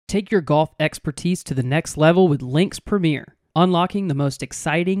Take your golf expertise to the next level with Links Premier, unlocking the most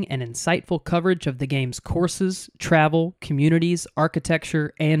exciting and insightful coverage of the game's courses, travel, communities,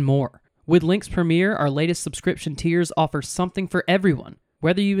 architecture, and more. With Links Premier, our latest subscription tiers offer something for everyone.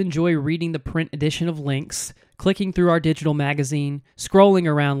 Whether you enjoy reading the print edition of Links, clicking through our digital magazine, scrolling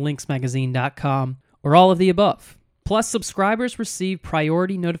around linksmagazine.com, or all of the above. Plus, subscribers receive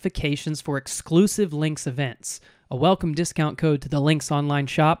priority notifications for exclusive Links events, a welcome discount code to the Links online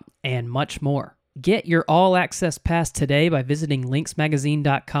shop, and much more. Get your all-access pass today by visiting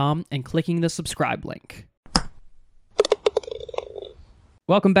linksmagazine.com and clicking the subscribe link.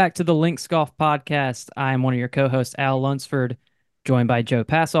 Welcome back to the Links Golf Podcast. I'm one of your co-hosts, Al Lunsford, joined by Joe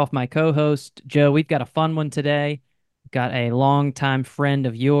Passoff, my co-host. Joe, we've got a fun one today. We've got a longtime friend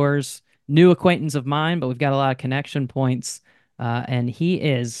of yours, new acquaintance of mine, but we've got a lot of connection points, and he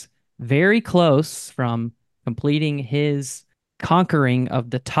is very close from completing his conquering of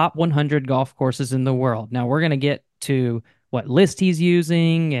the top 100 golf courses in the world. Now, we're going to get to what list he's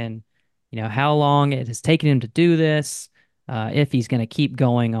using and how long it has taken him to do this, if he's going to keep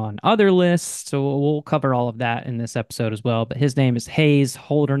going on other lists. So we'll cover all of that in this episode as well. But his name is Hayes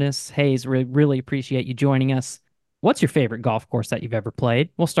Holderness. Hayes, really appreciate you joining us. What's your favorite golf course that you've ever played?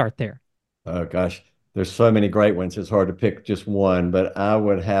 We'll start there. Oh gosh, there's so many great ones. It's hard to pick just one, but I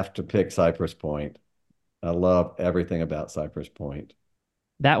would have to pick Cypress Point. I love everything about Cypress Point.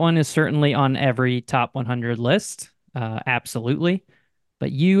 That one is certainly on every top 100 list. Absolutely.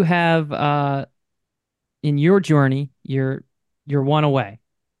 But you have, in your journey, you're one away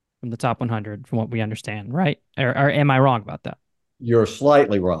from the top 100 from what we understand, right? Or am I wrong about that? You're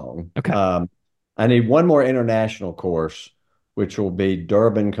slightly wrong. Okay. I need one more international course, which will be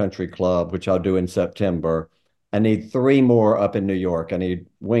Durban Country Club, which I'll do in September. I need three more up in New York. I need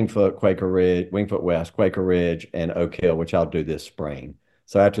Wingfoot, Quaker Ridge, Wingfoot West, Quaker Ridge, and Oak Hill, which I'll do this spring.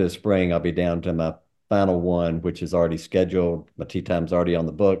 So after the spring, I'll be down to my final one, which is already scheduled. My tee time's already on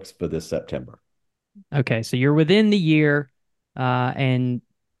the books for this September. Okay, so you're within the year, and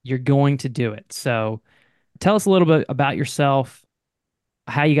you're going to do it. So tell us a little bit about yourself,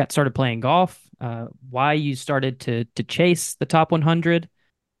 how you got started playing golf, why you started to chase the top 100.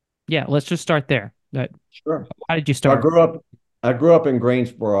 Yeah, let's just start there. Sure. How did you So start? I grew up in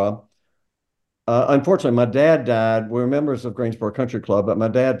Greensboro. Unfortunately, my dad died. We were members of Greensboro Country Club, but my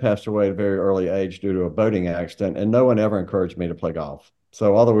dad passed away at a very early age due to a boating accident, and no one ever encouraged me to play golf.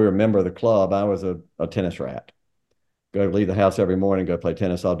 So although we were a member of the club, I was a tennis rat. Go leave the house every morning, go play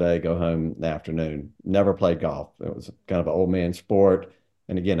tennis all day, go home in the afternoon. Never played golf. It was kind of an old man sport.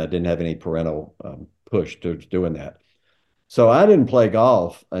 And again, I didn't have any parental push to doing that. So I didn't play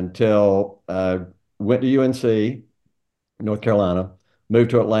golf until I went to UNC, North Carolina,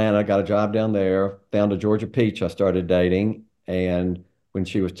 moved to Atlanta, got a job down there, found a Georgia peach I started dating. And when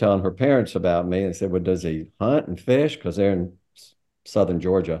she was telling her parents about me, they said, well, does he hunt and fish? Because they're in southern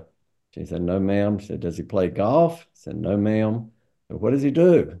Georgia. She said, no, ma'am. She said, does he play golf? I said, no, ma'am. What does he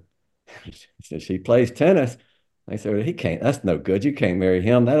do? She said, he plays tennis. I said, well, he can't. That's no good. You can't marry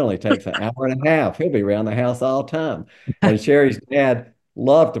him. That only takes an hour and a half. He'll be around the house all the time. And Sherry's dad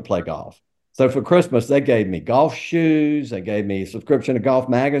loved to play golf. So for Christmas, they gave me golf shoes. They gave me a subscription to Golf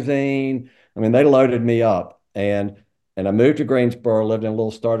Magazine. I mean, they loaded me up. And I moved to Greensboro, lived in a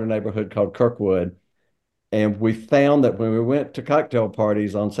little starter neighborhood called Kirkwood. And we found that when we went to cocktail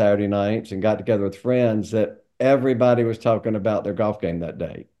parties on Saturday nights and got together with friends, that everybody was talking about their golf game that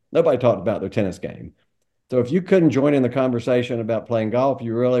day. Nobody talked about their tennis game. So if you couldn't join in the conversation about playing golf,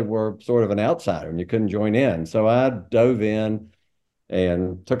 you really were sort of an outsider and you couldn't join in. So I dove in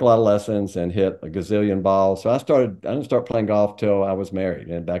and took a lot of lessons and hit a gazillion balls. So I didn't start playing golf till I was married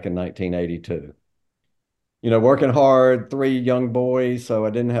and back in 1982. Working hard, three young boys, so I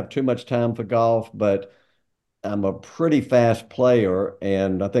didn't have too much time for golf, but I'm a pretty fast player.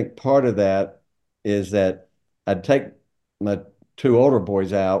 And I think part of that is that I'd take my two older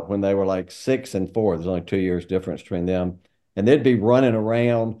boys out when they were like 6 and 4. There's only 2 years difference between them. And they'd be running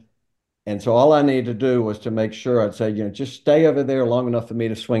around. And so all I needed to do was to make sure I'd say, just stay over there long enough for me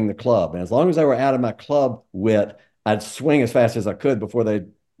to swing the club. And as long as they were out of my club width, I'd swing as fast as I could before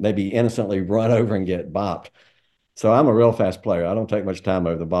they'd maybe innocently run over and get bopped. So I'm a real fast player. I don't take much time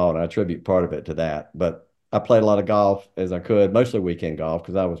over the ball, and I attribute part of it to that. But I played a lot of golf as I could, mostly weekend golf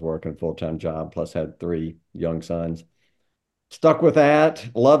because I was working a full-time job, plus had three young sons. Stuck with that,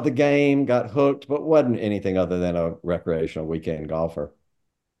 loved the game, got hooked, but wasn't anything other than a recreational weekend golfer.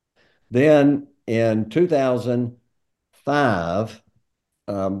 Then in 2005,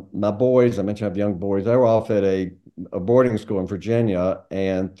 my boys, I mentioned I have young boys, they were off at a a boarding school in Virginia,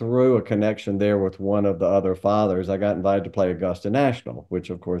 and through a connection there with one of the other fathers, I got invited to play Augusta National, which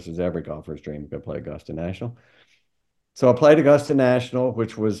of course is every golfer's dream to go play Augusta National. So I played Augusta National,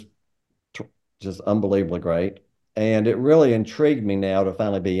 which was just unbelievably great. And it really intrigued me now to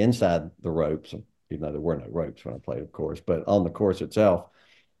finally be inside the ropes, even though there were no ropes when I played, of course, but on the course itself.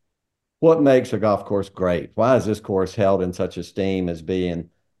 What makes a golf course great? Why is this course held in such esteem as being,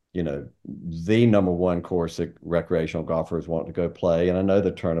 the number one course that recreational golfers want to go play? And I know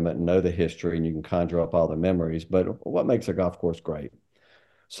the tournament and know the history, and you can conjure up all the memories, but what makes a golf course great?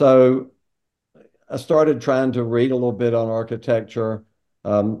 So I started trying to read a little bit on architecture,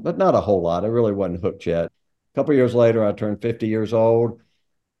 but not a whole lot. I really wasn't hooked yet. A couple of years later, I turned 50 years old,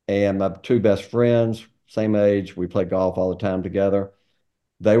 and my two best friends, same age, we played golf all the time together.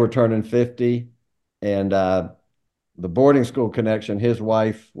 They were turning 50, and the boarding school connection, his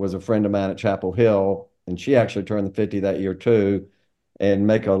wife was a friend of mine at Chapel Hill, and she actually turned the 50 that year too. And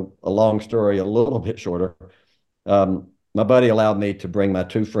make a long story a little bit shorter, my buddy allowed me to bring my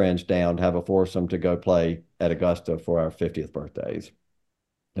two friends down to have a foursome to go play at Augusta for our 50th birthdays.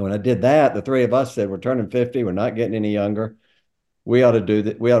 And when I did that, the three of us said, we're turning 50, we're not getting any younger. We ought to do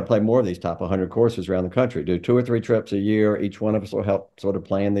that. We ought to play more of these top 100 courses around the country, do two or three trips a year. Each one of us will help sort of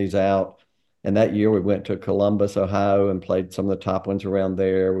plan these out. And that year we went to Columbus, Ohio, and played some of the top ones around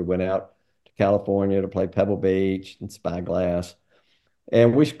there. We went out to California to play Pebble Beach and Spyglass.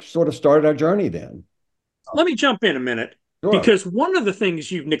 And we sort of started our journey then. Let me jump in a minute Sure. because one of the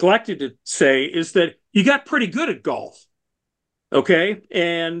things you've neglected to say is that you got pretty good at golf. Okay.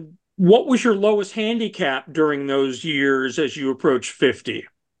 And what was your lowest handicap during those years as you approached 50?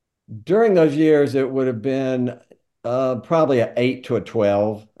 During those years, it would have been probably an 8 to a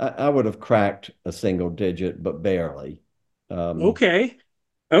 12. I would have cracked a single digit, but barely. Um, Okay.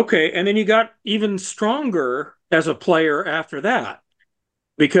 Okay. And then you got even stronger as a player after that,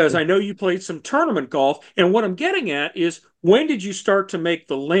 because I know you played some tournament golf. And what I'm getting at is when did you start to make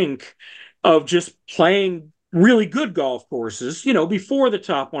the link of just playing really good golf courses, before the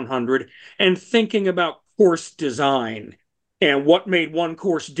top 100 and thinking about course design and what made one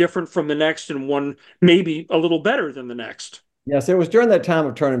course different from the next and one maybe a little better than the next? yes, it was during that time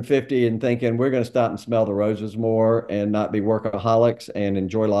of turning 50 and thinking we're going to stop and smell the roses more and not be workaholics and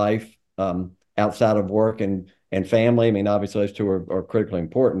enjoy life outside of work and family. I mean, obviously, those two are critically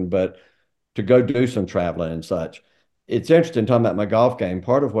important, but to go do some traveling and such. It's interesting talking about my golf game.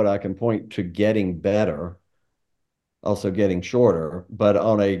 Part of what I can point to getting better, also getting shorter, but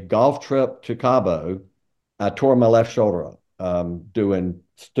on a golf trip to Cabo, I tore my left shoulder up doing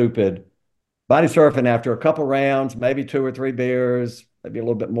stupid body surfing after a couple rounds, maybe two or three beers, maybe a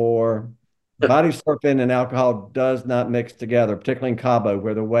little bit more. Body surfing and alcohol does not mix together, particularly in Cabo,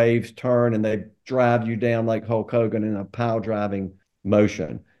 where the waves turn and they drive you down like Hulk Hogan in a pile driving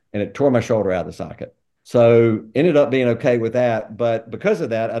motion. And it tore my shoulder out of the socket. So ended up being okay with that. But because of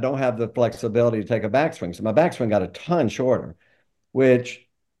that, I don't have the flexibility to take a backswing. So my backswing got a ton shorter, which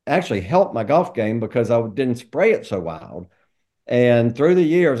actually helped my golf game because I didn't spray it so wild. And through the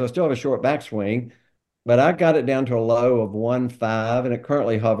years, I still have a short backswing, but I got it down to a low of 1.5, and it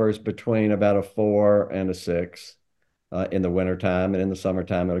currently hovers between about a 4 and a 6 in the wintertime. And in the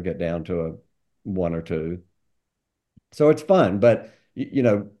summertime, it'll get down to a 1 or 2. So it's fun. But,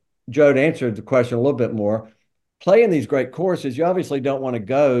 Joe, to answer the question a little bit more, playing these great courses, you obviously don't want to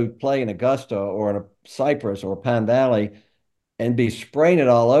go play in Augusta or in a Cypress or Pine Valley and be spraying it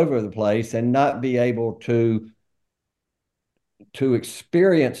all over the place and not be able to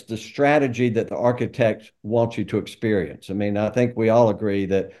experience the strategy that the architect wants you to experience. I mean, I think we all agree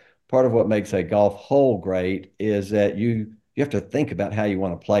that part of what makes a golf hole great is that you have to think about how you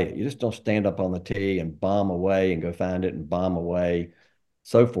want to play it. You just don't stand up on the tee and bomb away and go find it and bomb away,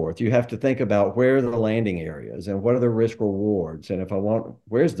 so forth. You have to think about where are the landing areas and what are the risk rewards. And if I want,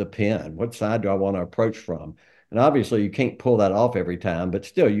 where's the pin? What side do I want to approach from? And obviously, you can't pull that off every time, but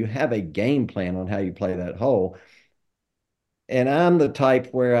still, you have a game plan on how you play that hole. And I'm the type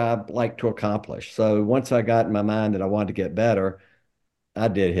where I like to accomplish. So once I got in my mind that I wanted to get better, I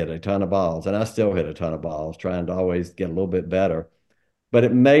did hit a ton of balls and I still hit a ton of balls, trying to always get a little bit better. But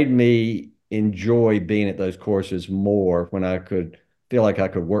it made me enjoy being at those courses more when I could feel like I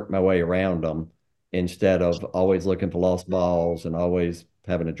could work my way around them instead of always looking for lost balls and always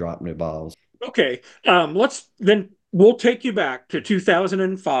having to drop new balls. Okay. We'll take you back to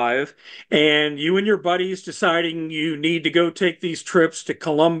 2005 and you and your buddies deciding you need to go take these trips to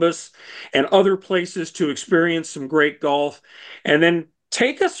Columbus and other places to experience some great golf. And then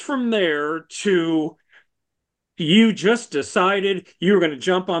take us from there to you just decided you were going to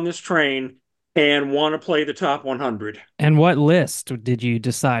jump on this train and want to play the top 100. And what list did you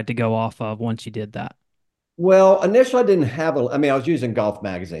decide to go off of once you did that? Well, initially I didn't have I mean, I was using Golf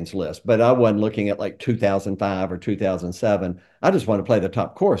Magazine's list, but I wasn't looking at like 2005 or 2007. I just wanted to play the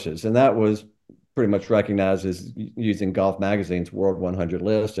top courses. And that was pretty much recognized as using Golf Magazine's World 100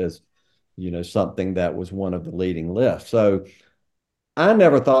 list as, something that was one of the leading lists. So I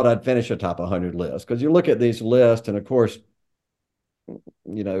never thought I'd finish a top 100 list because you look at these lists, and of course,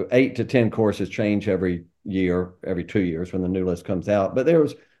 8 to 10 courses change every year, every 2 years when the new list comes out. But there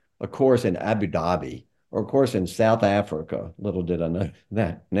was a course in Abu Dhabi or a course in South Africa. Little did I know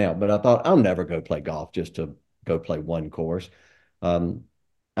that now, but I thought I'll never go play golf just to go play one course. Um,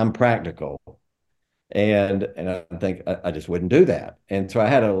 I'm practical, and I think I just wouldn't do that. And so I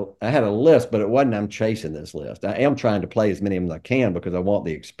had a list, but it wasn't I'm chasing this list. I am trying to play as many of them as I can because I want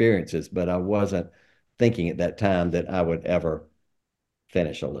the experiences, but I wasn't thinking at that time that I would ever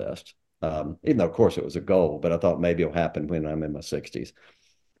finish a list. Even though, of course, it was a goal, but I thought maybe it'll happen when I'm in my 60s.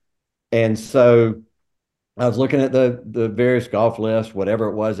 And so I was looking at the various golf lists, whatever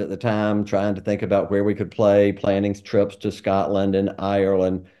it was at the time, trying to think about where we could play, planning trips to Scotland and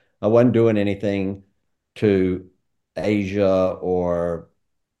Ireland. I wasn't doing anything to Asia or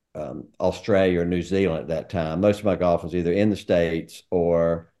Australia or New Zealand at that time. Most of my golf was either in the States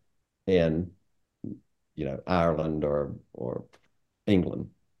or in, Ireland or England,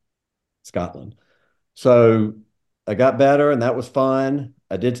 Scotland. So I got better and that was fun.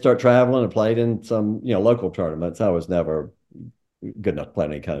 I did start traveling and played in some, local tournaments. I was never good enough to play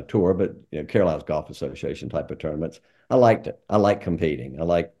any kind of tour, but Carolinas Golf Association type of tournaments. I liked it. I like competing. I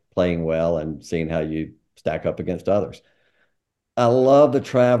like playing well and seeing how you stack up against others. I love the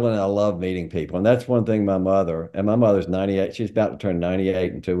traveling. I love meeting people. And that's one thing my mother's 98. She's about to turn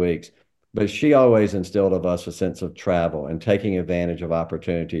 98 in 2 weeks. But she always instilled of us a sense of travel and taking advantage of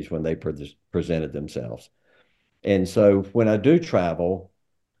opportunities when they presented themselves. And so when I do travel,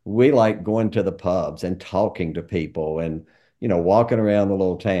 we like going to the pubs and talking to people and, walking around the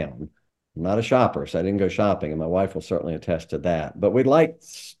little town. I'm not a shopper, so I didn't go shopping, and my wife will certainly attest to that. But we like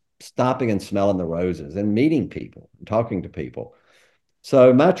stopping and smelling the roses and meeting people and talking to people.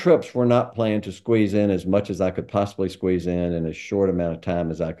 So my trips were not planned to squeeze in as much as I could possibly squeeze in as short amount of time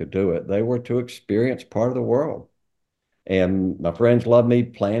as I could do it. They were to experience part of the world. And my friends love me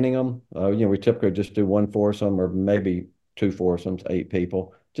planning them. We typically just do one foursome or maybe two foursomes, 8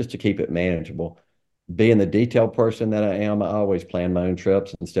 people, just to keep it manageable. Being the detail person that I am, I always plan my own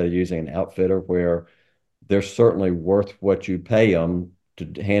trips instead of using an outfitter where they're certainly worth what you pay them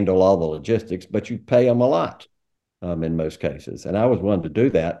to handle all the logistics, but you pay them a lot in most cases. And I was willing to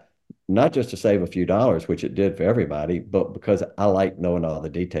do that, not just to save a few dollars, which it did for everybody, but because I like knowing all the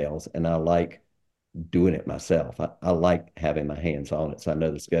details and I like doing it myself. I like having my hands on it. So I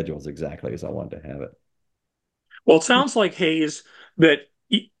know the schedule is exactly as I wanted to have it. Well, it sounds like, Hayes, that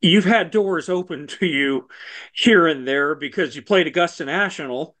you've had doors open to you here and there because you played Augusta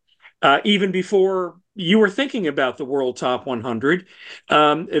National even before you were thinking about the World Top 100.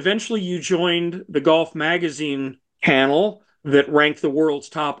 Eventually, you joined the Golf Magazine panel that ranked the world's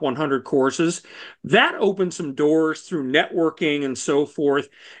top 100 courses. That opened some doors through networking and so forth.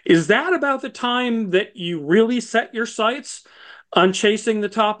 Is that about the time that you really set your sights on chasing the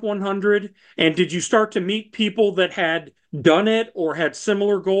top 100? And did you start to meet people that had done it or had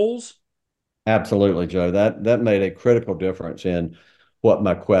similar goals? Absolutely, Joe. That made a critical difference in what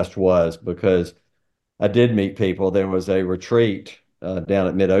my quest was because I did meet people. There was a retreat down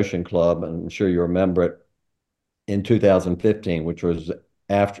at Mid Ocean Club, and I'm sure you remember it in 2015, which was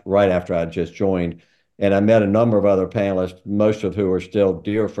right after I just joined. And I met a number of other panelists, most of who are still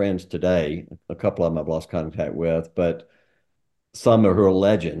dear friends today. A couple of them I've lost contact with, but some who are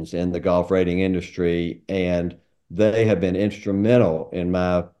legends in the golf rating industry. And they have been instrumental in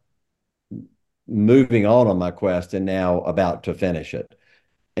my moving on my quest and now about to finish it.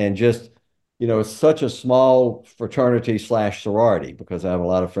 And just, it's such a small fraternity slash sorority because I have a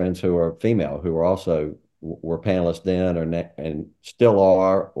lot of friends who are female who are also were panelists then and still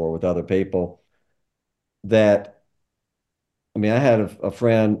are or with other people that I mean I had a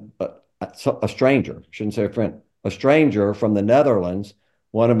friend a stranger shouldn't say a friend a stranger from the Netherlands.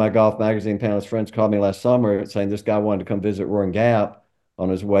 One of my Golf Magazine panelist friends called me last summer saying this guy wanted to come visit Roaring Gap on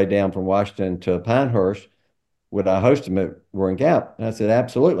his way down from Washington to Pinehurst. Would I host him at Roaring Gap? And I said,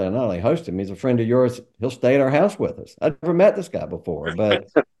 absolutely. I not only host him, he's a friend of yours. He'll stay at our house with us. I'd never met this guy before, but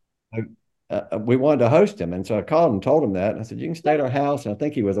we wanted to host him. And so I called and told him that. And I said, you can stay at our house. And I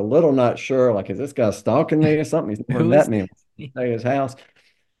think he was a little not sure, like, is this guy stalking me or something? He's never Who met is me. Stay at his house.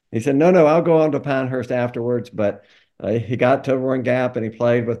 He said, no, I'll go on to Pinehurst afterwards. But He got to Roaring Gap and he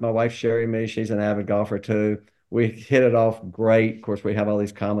played with my wife, Sherry, and me. She's an avid golfer too. We hit it off great. Of course, we have all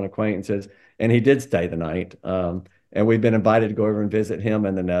these common acquaintances, and he did stay the night. And we've been invited to go over and visit him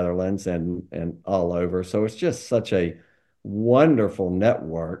in the Netherlands and all over. So it's just such a wonderful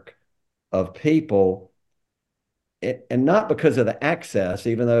network of people, and not because of the access,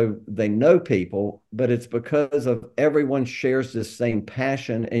 even though they know people, but it's because of everyone shares this same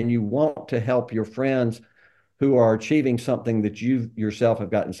passion, and you want to help your friends who are achieving something that you yourself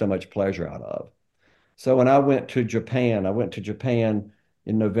have gotten so much pleasure out of. So when I went to Japan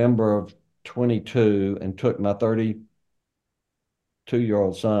in November of 22 and took my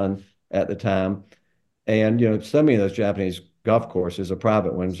 32-year-old son at the time. And, so many of those Japanese golf courses, the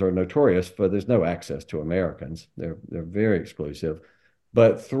private ones, are notorious for there's no access to Americans. They're very exclusive.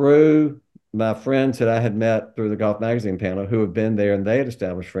 But through my friends that I had met through the Golf Magazine panel who have been there and they had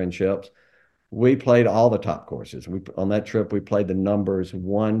established friendships, we played all the top courses. On that trip, we played the numbers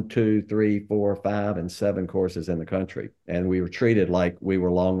 1, 2, 3, 4, 5, and 7 courses in the country. And we were treated like we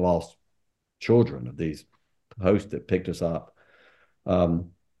were long lost children of these hosts that picked us up.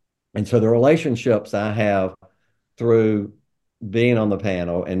 Um, and so the relationships I have through being on the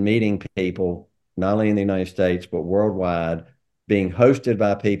panel and meeting people, not only in the United States, but worldwide, being hosted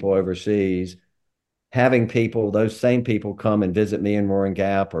by people overseas, having people, those same people come and visit me in Roaring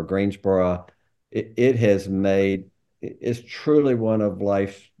Gap or Greensboro, it has made, it's truly one of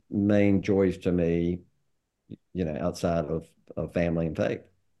life's main joys to me, outside of family and faith.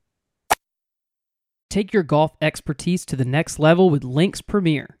 Take your golf expertise to the next level with Links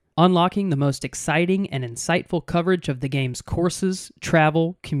Premier, unlocking the most exciting and insightful coverage of the game's courses,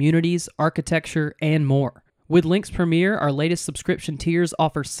 travel, communities, architecture, and more. With Links Premier, our latest subscription tiers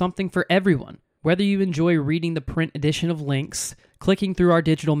offer something for everyone. Whether you enjoy reading the print edition of Links, clicking through our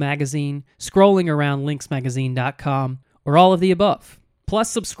digital magazine, scrolling around linksmagazine.com, or all of the above. Plus,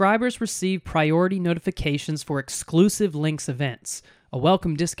 subscribers receive priority notifications for exclusive Links events, a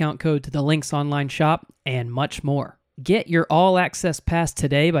welcome discount code to the Links online shop, and much more. Get your all-access pass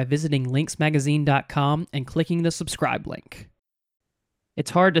today by visiting linksmagazine.com and clicking the subscribe link.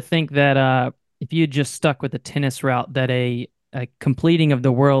 It's hard to think that if you had just stuck with the tennis route, that a completing of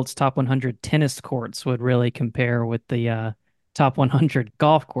the world's top 100 tennis courts would really compare with the top 100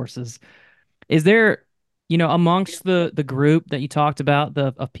 golf courses. Is there, amongst the group that you talked about,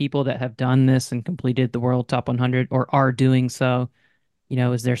 of people that have done this and completed the world top 100 or are doing so,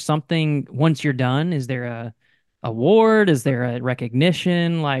 is there something once you're done? Is there a award? Is there a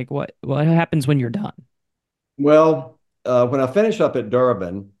recognition? Like what happens when you're done? Well, when I finish up at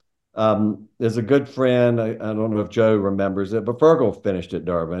Durban, there's a good friend. I don't know if Joe remembers it, but Fergal finished at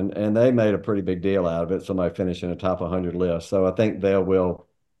Durban, and they made a pretty big deal out of it. Somebody finishing a top 100 list, so I think they will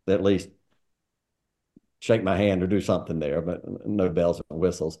at least shake my hand or do something there, but no bells and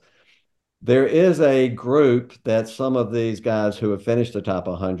whistles. There is a group that some of these guys who have finished the top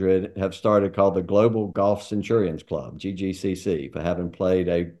 100 have started called the Global Golf Centurions Club, GGCC, for having played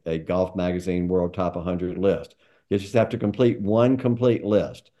a Golf Magazine World Top 100 list. You just have to complete one complete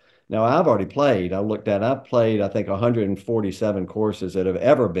list. Now, I've played, I think, 147 courses that have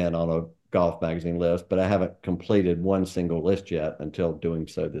ever been on a Golf Magazine list, but I haven't completed one single list yet until doing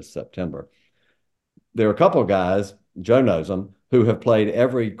so this September. There are a couple of guys, Joe knows them, who have played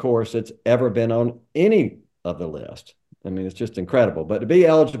every course that's ever been on any of the list. I mean, it's just incredible. But to be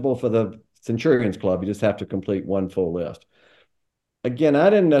eligible for the Centurions Club, you just have to complete one full list. Again, I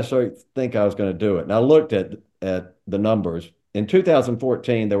didn't necessarily think I was going to do it. And I looked at the numbers. In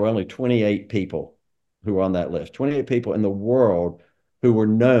 2014, there were only 28 people who were on that list, 28 people in the world who were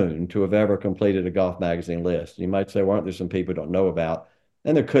known to have ever completed a Golf Magazine list. You might say, well, aren't there some people who don't know about?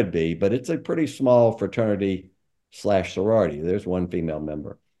 And there could be, but it's a pretty small fraternity/sorority. There's one female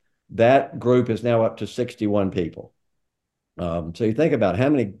member. That group is now up to 61 people. So you think about how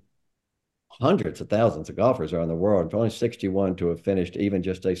many hundreds of thousands of golfers are in the world. For only 61 to have finished even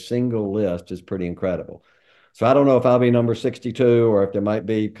just a single list is pretty incredible. So I don't know if I'll be number 62 or if there might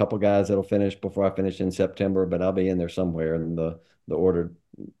be a couple guys that'll finish before I finish in September, but I'll be in there somewhere, and the order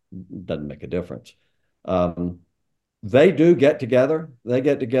doesn't make a difference. They do get together. They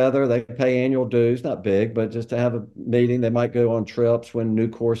get together. They pay annual dues, not big, but just to have a meeting. They might go on trips when new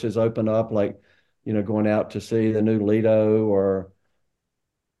courses open up, like, going out to see the new Lido or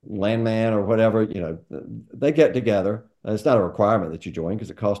Landman or whatever. They get together. It's not a requirement that you join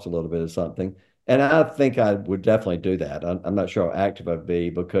because it costs a little bit of something. And I think I would definitely do that. I'm not sure how active I'd be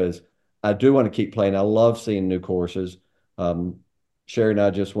because I do want to keep playing. I love seeing new courses. Sherry and I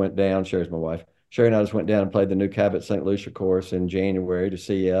just went down. Sherry's my wife. Sherry and I just went down and played the new Cabot St. Lucia course in January to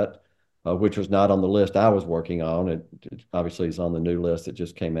see it. which was not on the list I was working on. It obviously is on the new list that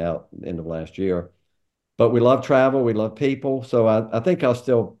just came out end of last year. But we love travel, we love people. So I think I'll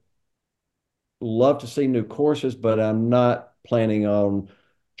still love to see new courses, but I'm not planning on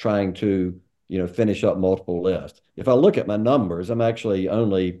trying to, finish up multiple lists. If I look at my numbers, I'm actually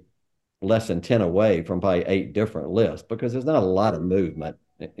only less than 10 away from probably 8 different lists because there's not a lot of movement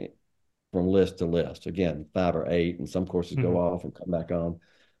from list to list. Again, 5 or 8, and some courses go Mhm. off and come back on.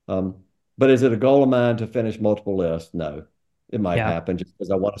 Um, but is it a goal of mine to finish multiple lists? No. It might Yeah. happen just because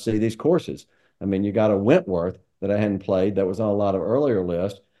I want to see these courses. I mean, you got a Wentworth that I hadn't played that was on a lot of earlier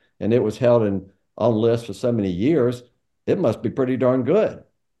lists, and it was held on lists for so many years. It must be pretty darn good.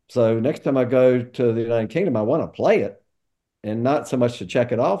 So next time I go to the United Kingdom, I want to play it, and not so much to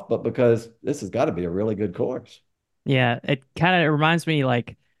check it off, but because this has got to be a really good course. Yeah. It kind of reminds me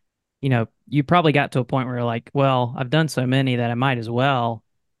like, you probably got to a point where you're like, well, I've done so many that I might as well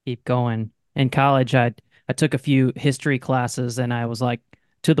keep going. In college, I took a few history classes and I was like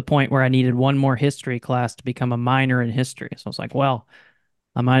to the point where I needed one more history class to become a minor in history. So I was like, well,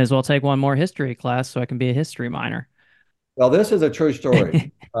 I might as well take one more history class so I can be a history minor. Well, this is a true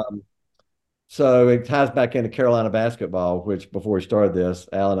story. Um, So it ties back into Carolina basketball, which before we started this,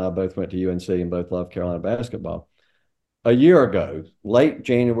 Al and I both went to UNC and both love Carolina basketball. A year ago, late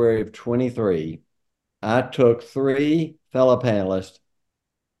January of 23, I took 3 fellow panelists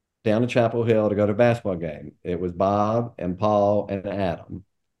down to Chapel Hill to go to a basketball game. It was Bob and Paul and Adam.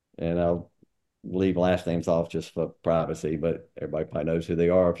 And I'll leave last names off just for privacy, but everybody probably knows who they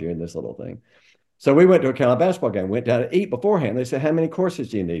are if you're in this little thing. So we went to a Carolina basketball game, went down to eat beforehand. They said, how many courses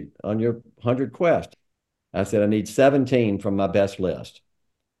do you need on your 100 quest? I said, I need 17 from my best list.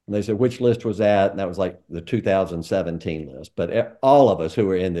 And they said, which list was that? And that was like the 2017 list. But all of us who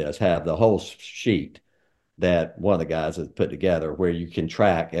are in this have the whole sheet that one of the guys has put together where you can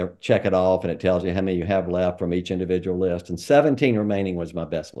check it off, and it tells you how many you have left from each individual list. And 17 remaining was my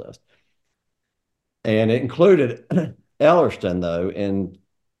best list. And it included Ellerston, though, in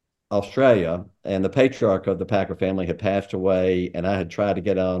Australia. And the patriarch of the Packer family had passed away. And I had tried to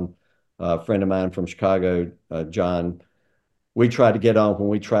get on a friend of mine from Chicago, John. We tried to get on when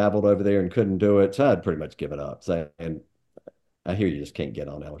we traveled over there and couldn't do it. So I'd pretty much given up. So, and I hear you just can't get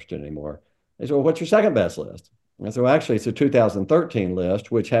on Ellerston anymore. They said, well, what's your second best list? I said, well, actually, it's a 2013 list,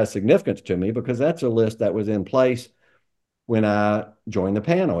 which has significance to me because that's a list that was in place when I joined the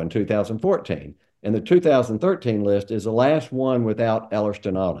panel in 2014. And the 2013 list is the last one without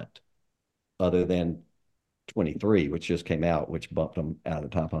Ellerston on it, other than 23, which just came out, which bumped them out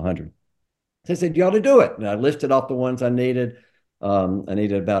of the top 100. So I said, you ought to do it. And I listed off the ones I needed. I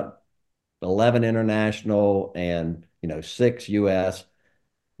needed about 11 international and 6 US.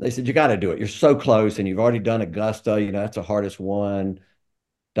 They said, you got to do it. You're so close, and you've already done Augusta. That's the hardest one.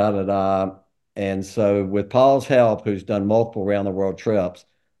 Da da da. And so, with Paul's help, who's done multiple around the world trips,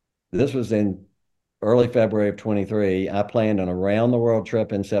 this was in early February of 23. I planned an around the world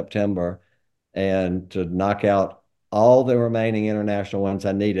trip in September and to knock out all the remaining international ones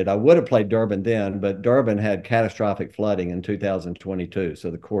I needed. I would have played Durban then, but Durban had catastrophic flooding in 2022.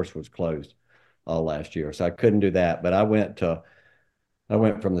 So the course was closed all last year. So I couldn't do that. But I went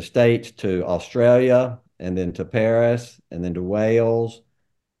from the States to Australia and then to Paris and then to Wales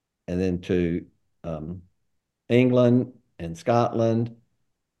and then to um, England and Scotland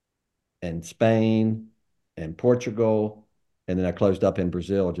and Spain and Portugal. And then I closed up in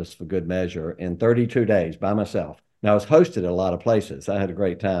Brazil just for good measure in 32 days by myself. Now, I was hosted at a lot of places. I had a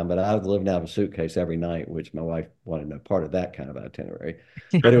great time, but I was living out of a suitcase every night, which my wife wanted no part of that kind of itinerary.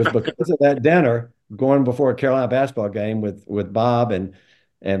 But it was because of that dinner going before a Carolina basketball game with Bob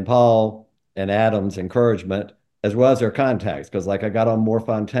and Paul and Adam's encouragement, as well as their contacts. Because like I got on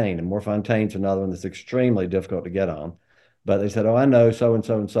Morfontaine, and Morfontaine's another one that's extremely difficult to get on. But they said, "Oh, I know so and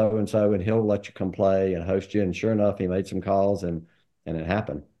so and so and so, and he'll let you come play and host you." And sure enough, he made some calls, and it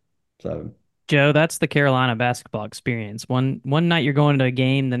happened. So Joe, that's the Carolina basketball experience. One night you're going to a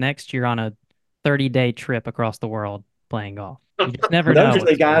game, the next you're on a 30-day trip across the world playing golf. You just never those know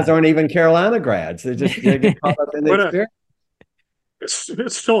usually what's going guys aren't even Carolina grads. They get caught up in the But experience.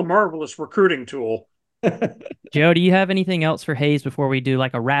 it's still a marvelous recruiting tool. Joe, do you have anything else for Hayes before we do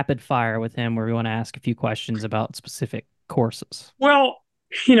like a rapid fire with him where we want to ask a few questions about specific courses? Well,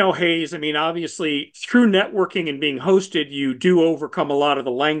 Hayes, I mean, obviously through networking and being hosted, you do overcome a lot of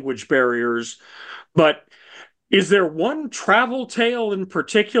the language barriers. But is there one travel tale in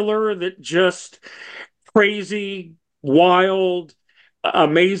particular that just crazy, wild,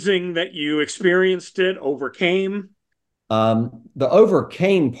 amazing that you experienced it, overcame? The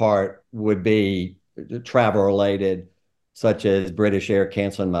overcame part would be travel related. such as British Air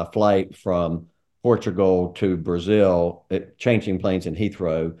canceling my flight from Portugal to Brazil, changing planes in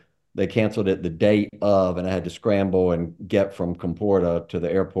Heathrow. They canceled it the day of, and I had to scramble and get from Comporta to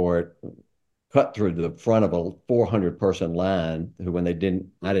the airport, cut through the front of a 400-person line. Who, when I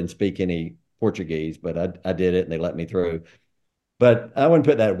didn't speak any Portuguese, but I did it, and they let me through. But I wouldn't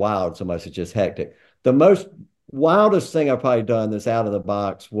put that wild so much. It's just hectic. The most wildest thing I've probably done that's out of the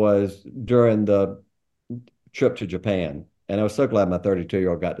box was during the trip to Japan. And I was so glad my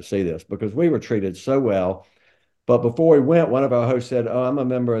 32-year-old got to see this because we were treated so well. But before we went, one of our hosts said, "Oh, I'm a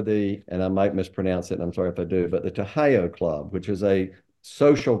member of the," and I might mispronounce it, and I'm sorry if I do, but the Tahayo Club, which is a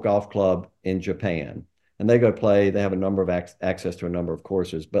social golf club in Japan. And they go play, they have a number of access to a number of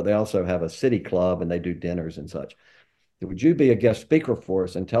courses, but they also have a city club and they do dinners and such. Would you be a guest speaker for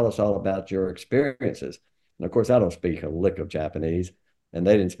us and tell us all about your experiences? And of course, I don't speak a lick of Japanese, and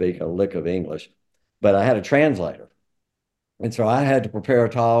they didn't speak a lick of English, but I had a translator. And so I had to prepare a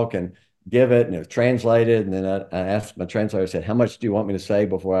talk and give it, and it was translated. And then I asked my translator, I said, "How much do you want me to say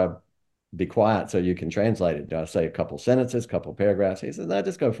before I be quiet so you can translate it? Do I say a couple sentences, a couple paragraphs?" He said, "No,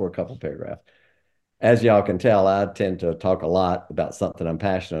 just go for a couple paragraphs." As y'all can tell, I tend to talk a lot about something I'm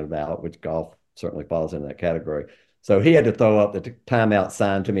passionate about, which golf certainly falls into that category. So he had to throw up the timeout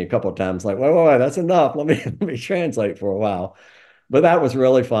sign to me a couple of times, like, "Wait, wait, wait, that's enough. Let me translate for a while." But that was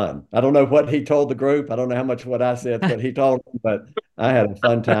really fun. I don't know what he told the group. I don't know how much what I said is what he told them, but I had a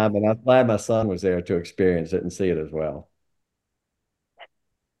fun time, and I'm glad my son was there to experience it and see it as well.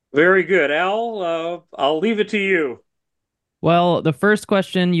 Very good, Al. I'll leave it to you. Well, the first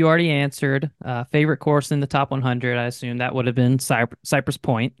question you already answered. Favorite course in the top 100, I assume that would have been Cypress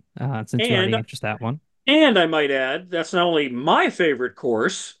Point, since you already And answered that one. and I might add, that's not only my favorite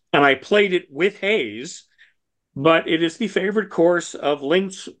course, and I played it with Hayes, but it is the favorite course of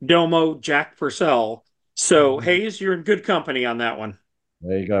Links Domo Jack Purcell. So Hayes, you're in good company on that one.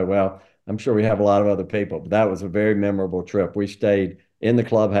 There you go. Well, I'm sure we have a lot of other people, but that was a very memorable trip. We stayed in the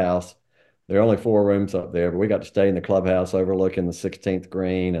clubhouse. There are only 4 rooms up there, but we got to stay in the clubhouse overlooking the 16th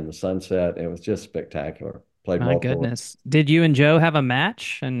green and the sunset. It was just spectacular. Played My multiple. goodness. Did you and Joe have a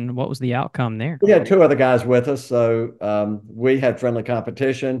match, and what was the outcome there? We had 2 other guys with us, so we had friendly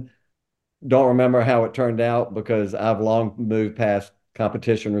competition. Don't remember how it turned out because I've long moved past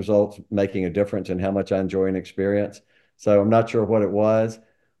competition results making a difference in how much I enjoy an experience. So I'm not sure what it was,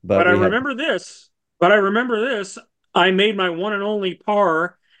 But but I we had. remember this. But I remember this. I made my one and only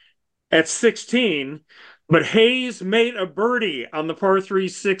par at 16, but Hayes made a birdie on the par 3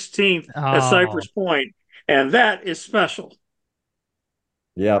 16th at Oh, Cypress Point, and that is special.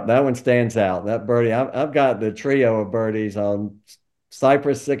 Yeah, that one stands out. That birdie, I've got the trio of birdies on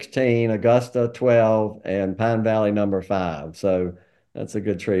Cypress 16, Augusta 12, and Pine Valley number 5. So that's a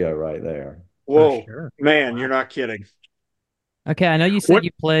good trio right there. for Whoa, sure. man, you're Wow. not kidding. Okay, I know you said What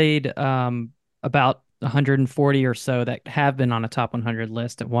you played about 140 or so that have been on a top 100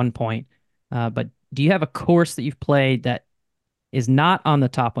 list at one point. But do you have a course that you've played that is not on the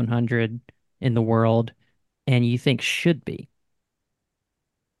top 100 in the world and you think should be?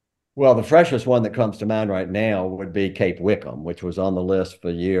 Well, the freshest one that comes to mind right now would be Cape Wickham, which was on the list for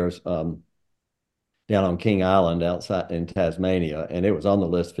years, down on King Island outside in Tasmania. And it was on the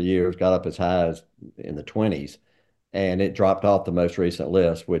list for years, got up as high as in the 20s. And it dropped off the most recent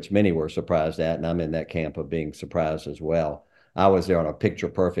list, which many were surprised at. And I'm in that camp of being surprised as well. I was there on a picture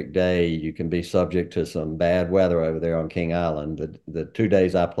perfect day. You can be subject to some bad weather over there on King Island. The 2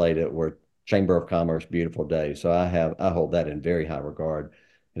 days I played it were Chamber of Commerce beautiful days. So I hold that in very high regard.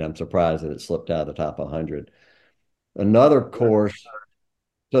 And I'm surprised that it slipped out of the top 100. Another course,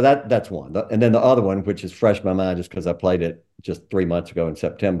 so that's one. And then the other one, which is fresh in my mind just because I played it just 3 months ago in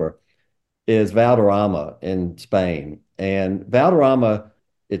September, is Valderrama in Spain. And Valderrama,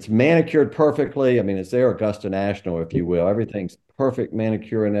 it's manicured perfectly. I mean, it's their Augusta National, if you will. Everything's perfect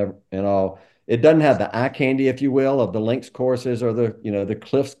manicure and all. It doesn't have the eye candy, if you will, of the links courses or the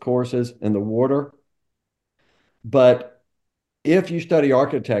cliffs courses in the water. But if you study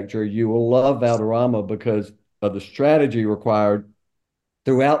architecture, you will love Valderrama because of the strategy required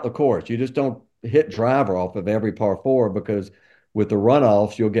throughout the course. You just don't hit driver off of every par 4 because with the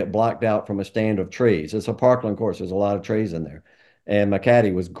runoffs, you'll get blocked out from a stand of trees. It's a parkland course. There's a lot of trees in there. And my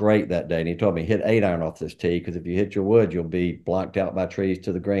caddy was great that day. And he told me, hit 8-iron off this tee because if you hit your wood, you'll be blocked out by trees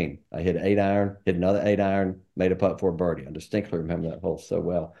to the green. I hit 8-iron, hit another 8-iron, made a putt for a birdie. I distinctly remember that hole so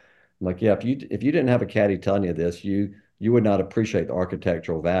well. I'm like, yeah, if you didn't have a caddy telling you this, you would not appreciate the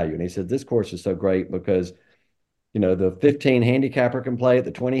architectural value. And he said, this course is so great because the 15 handicapper can play it,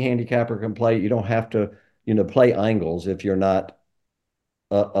 the 20 handicapper can play it. You don't have to, play angles if you're not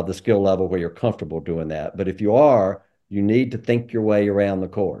of the skill level where you're comfortable doing that. But if you are, you need to think your way around the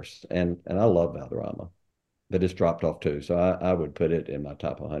course. And I love Valderrama, but it's dropped off too. So I would put it in my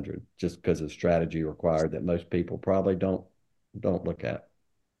top 100 just because of strategy required that most people probably don't look at.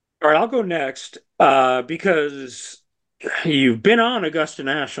 All right, I'll go next because you've been on Augusta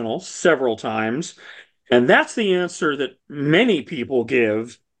National several times, and that's the answer that many people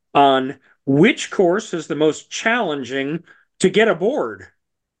give on which course is the most challenging to get aboard.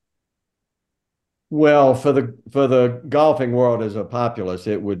 Well, for the golfing world as a populace,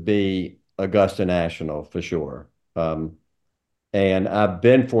 it would be Augusta National for sure. And I've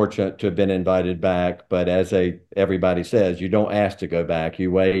been fortunate to have been invited back, but as everybody says, you don't ask to go back.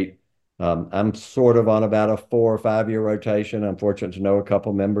 You wait. I'm sort of on about a 4 or 5 year rotation. I'm fortunate to know a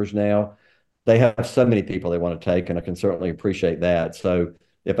couple members now. They have so many people they want to take, and I can certainly appreciate that. So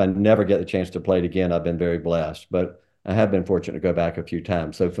if I never get the chance to play it again, I've been very blessed. But I have been fortunate to go back a few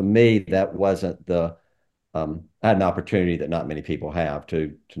times. So for me, that wasn't the I had an opportunity that not many people have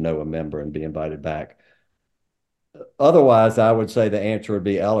to know a member and be invited back. Otherwise, I would say the answer would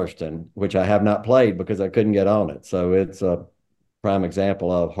be Ellerston, which I have not played because I couldn't get on it. So it's a prime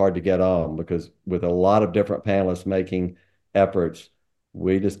example of hard to get on because with a lot of different panelists making efforts,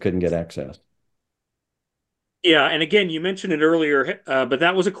 we just couldn't get access. Yeah, and again, you mentioned it earlier, but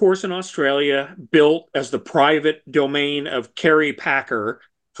that was a course in Australia built as the private domain of Kerry Packer,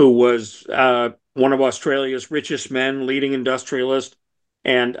 who was one of Australia's richest men, leading industrialist,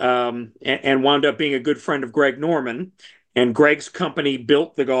 and wound up being a good friend of Greg Norman. And Greg's company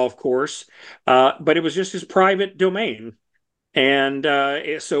built the golf course, but it was just his private domain. And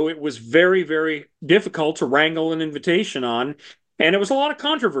so it was very, very difficult to wrangle an invitation on. And it was a lot of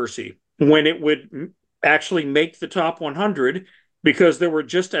controversy when it would actually make the top 100 because there were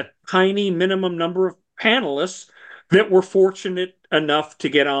just a tiny minimum number of panelists that were fortunate enough to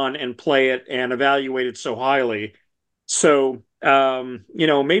get on and play it and evaluate it so highly. So,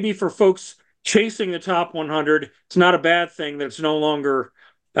 maybe for folks chasing the top 100, it's not a bad thing that it's no longer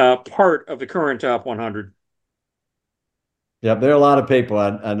part of the current top 100. Yeah, there are a lot of people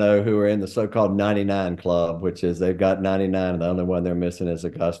I know who are in the so-called 99 club, which is they've got 99 and the only one they're missing is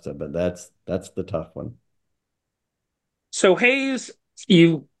Augusta, but that's the tough one. So, Hayes,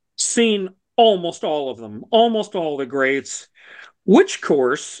 you've seen almost all of them, almost all the greats. Which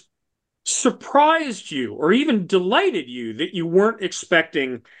course surprised you or even delighted you that you weren't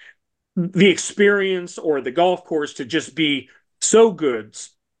expecting the experience or the golf course to just be so good?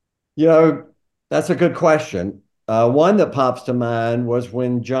 You know, that's a good question. One that pops to mind was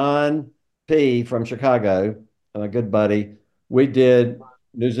when John P. from Chicago, a good buddy, we did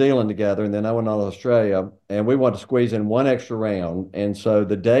New Zealand together, and then I went on to Australia, and we wanted to squeeze in one extra round. And so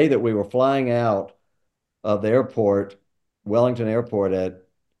the day that we were flying out of the airport, Wellington Airport at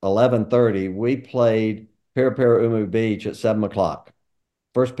 11:30, we played Paraparaumu Beach at 7 o'clock.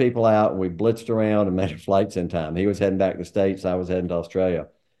 First people out, and we blitzed around and made our flights in time. He was heading back to the States, I was heading to Australia.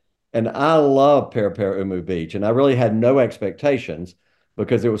 And I love Paraparaumu Beach, and I really had no expectations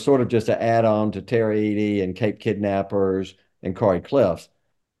because it was sort of just an add-on to Terra and Cape Kidnappers and Quarry Cliffs.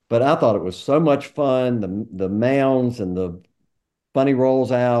 But I thought it was so much fun, the mounds and the funny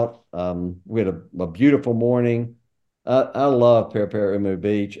rolls out. We had a beautiful morning. I love Paraparaumu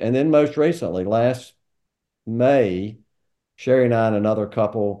Beach. And then most recently, last May, Sherry and I and another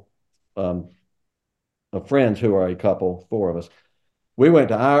couple um, of friends who are a couple, four of us, we went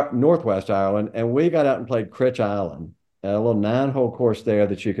to our Northwest Ireland and we got out and played Critch Island, a little 9 hole course there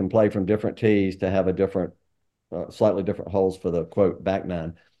that you can play from different tees to have a different, slightly different holes for the quote back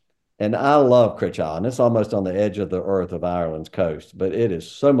nine. And I love Critch Island. It's almost on the edge of the earth of Ireland's coast, but it is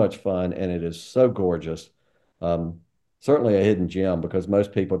so much fun and it is so gorgeous. Um, Certainly a hidden gem because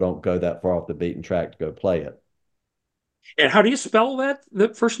most people don't go that far off the beaten track to go play it. And how do you spell that,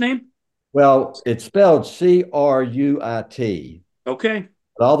 the first name? Well, it's spelled Cruit, Okay.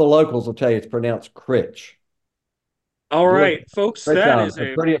 but all the locals will tell you it's pronounced Critch. All You look right, folks, Critch that Island, is the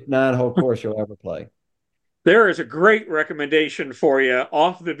a prettiest 9 hole course you'll ever play. there is a great recommendation for you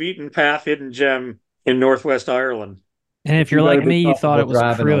off the beaten path hidden gem in Northwest Ireland. And if If you're you got to like be me, you thought comfortable it was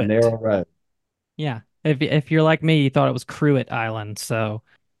driving on Cruitt. narrow roads. Yeah. If you're like me, you thought it was Cruitt Island. So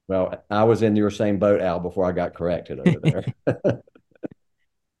Well, I was in your same boat, Al, before I got corrected over there.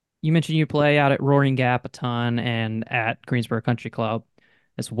 you mentioned you play out at Roaring Gap a ton and at Greensboro Country Club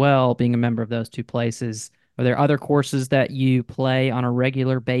as well, being a member of those two places. Are there other courses that you play on a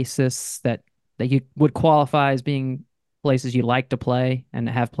regular basis that you would qualify as being places you like to play and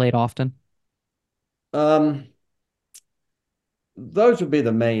have played often? Um, those would be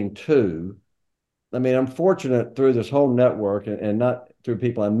the main two. I mean, I'm fortunate through this whole network and not through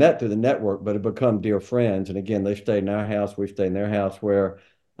people I met through the network, but have become dear friends. And again, they stayed in our house, we stayed in their house, where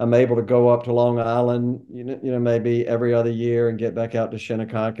I'm able to go up to Long Island, maybe every other year and get back out to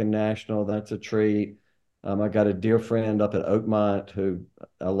Shinnecock and National. That's a treat. I got a dear friend up at Oakmont who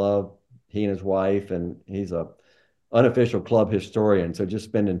I love, he and his wife, and he's a unofficial club historian. So just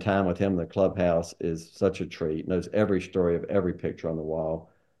spending time with him in the clubhouse is such a treat. Knows every story of every picture on the wall.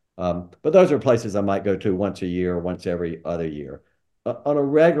 But those are places I might go to once a year, once every other year. On a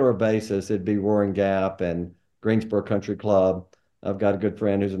regular basis, it'd be Roaring Gap and Greensboro Country Club. I've got a good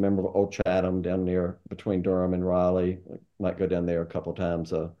friend who's a member of Old Chatham down near between Durham and Raleigh. Might go down there a couple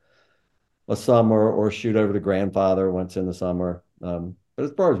times a summer or shoot over to Grandfather once in the summer. But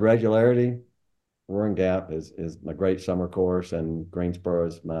as far as regularity, Roaring Gap is my great summer course, and Greensboro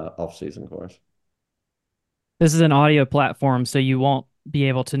is my off-season course. This is an audio platform, so you won't be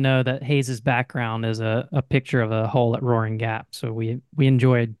able to know that Hayes's background is a picture of a hole at Roaring Gap. So we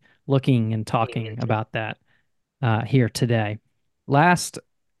enjoyed looking and talking about that here today. Last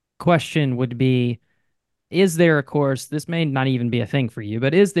question would be, is there a course, this may not even be a thing for you,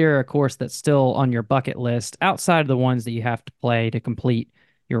 but is there a course that's still on your bucket list outside of the ones that you have to play to complete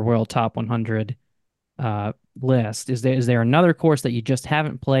your World Top 100 list? Is there another course that you just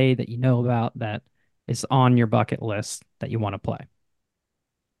haven't played that you know about that is on your bucket list that you want to play?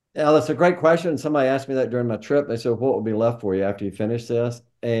 Yeah, that's a great question. Somebody asked me that during my trip. They said, "What will be left for you after you finish this?"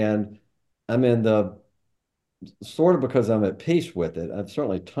 And I'm in the sort of because I'm at peace with it. I've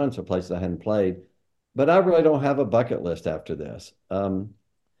certainly tons of places I hadn't played, but I really don't have a bucket list after this. I've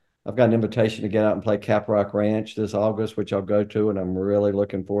got an invitation to get out and play Caprock Ranch this August, which I'll go to, and I'm really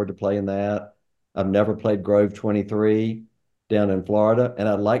looking forward to playing that. I've never played Grove 23 down in Florida, and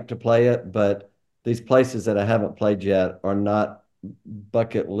I'd like to play it, but these places that I haven't played yet are not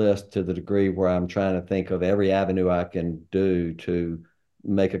bucket list to the degree where I'm trying to think of every avenue I can do to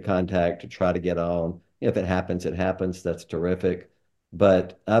make a contact to try to get on. If it happens, it happens. That's terrific.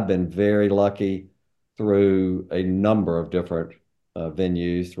 But I've been very lucky through a number of different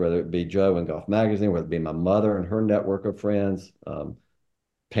venues, whether it be Joe and Golf Magazine, whether it be my mother and her network of friends,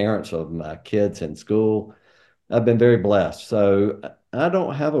 parents of my kids in school. I've been very blessed. So I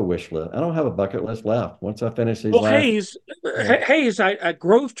don't have a wish list. I don't have a bucket list left. Once I finish these Well, last, Hayes, at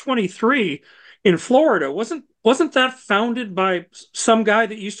Grove 23 in Florida, wasn't that founded by some guy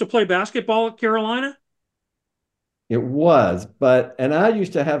that used to play basketball at Carolina? it was, and I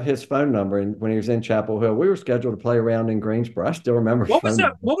used to have his phone number and when he was in Chapel Hill. We were scheduled to play around in Greensboro. I still remember his What was phone that?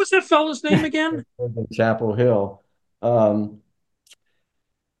 number What was that fellow's name again? in Chapel Hill. Um,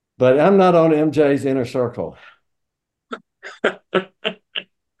 but I'm not on MJ's inner circle. It's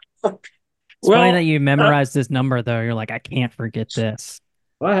funny that Well, you memorized this number, though. You're like, I can't forget this.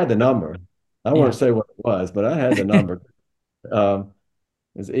 Well, I had the number. I won't Yeah. say what it was, but I had the number. Um,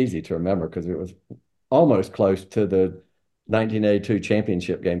 it was easy to remember because it was almost close to the 1982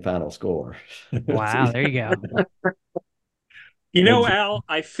 championship game final score. It's Wow, easy. there you go. Al,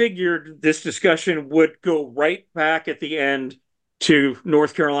 I figured this discussion would go right back at the end to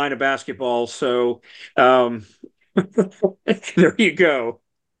North Carolina basketball. So there you go.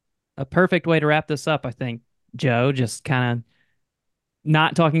 A perfect way to wrap this up, I think, Joe. Just kind of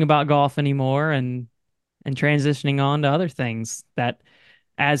not talking about golf anymore and transitioning on to other things that,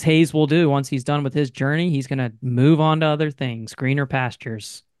 as Hayes will do once he's done with his journey, he's going to move on to other things, greener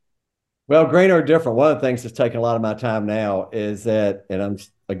pastures. Well, green are different. One of the things that's taking a lot of my time now is that, and I'm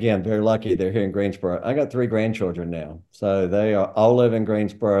again very lucky they're here in Greensboro. I got three grandchildren now. So they are all live in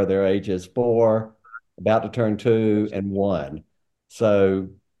Greensboro. Their ages 4, about to turn 2, and 1. So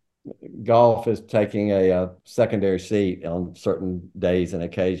golf is taking a secondary seat on certain days and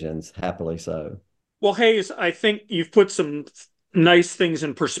occasions, happily so. Well, Hayes, I think you've put some nice things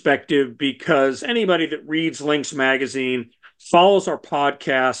in perspective because anybody that reads Links magazine, follows our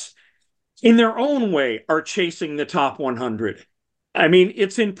podcast, in their own way are chasing the top 100. I mean,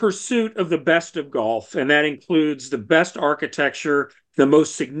 it's in pursuit of the best of golf, and that includes the best architecture, the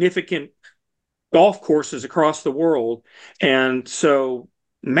most significant golf courses across the world. And so,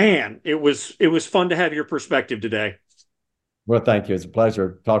 man, it was fun to have your perspective today. Well, thank you. It's a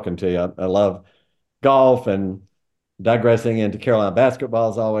pleasure talking to you. I love golf, and digressing into Carolina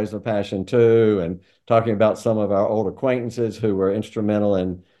basketball is always a passion too. And talking about some of our old acquaintances who were instrumental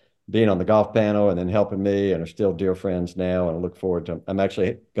in being on the golf panel and then helping me and are still dear friends now. And I look forward to, I'm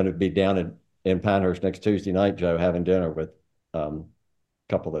actually going to be down in Pinehurst next Tuesday night, Joe, having dinner with a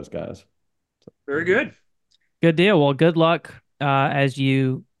couple of those guys. Very good. Good deal. Well, good luck as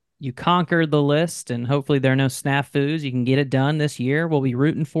you conquer the list, and hopefully there are no snafus. You can get it done this year. We'll be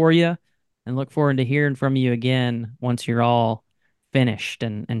rooting for you and look forward to hearing from you again once you're all finished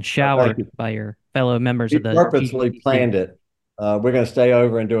and Thank showered you. by your fellow members We of the purposely GDCC. planned it. We're going to stay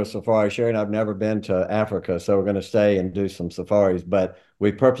over and do a safari. Sherry and I've never been to Africa, so we're going to stay and do some safaris. But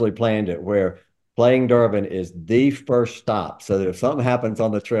we purposely planned it where playing Durban is the first stop, so that if something happens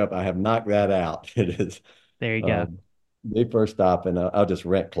on the trip, I have knocked that out. It is There you go. um, the first stop, and I'll just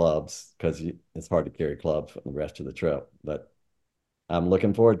rent clubs because it's hard to carry clubs for the rest of the trip. But I'm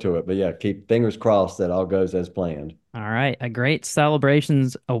looking forward to it. But yeah, keep fingers crossed that all goes as planned. All right. A great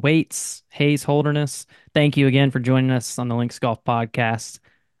celebrations awaits Hayes Holderness. Thank you again for joining us on the Links Golf Podcast.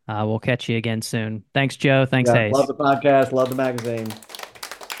 We'll catch you again soon. Thanks, Joe. Thanks, Yeah, love Hayes. the podcast, love the magazine.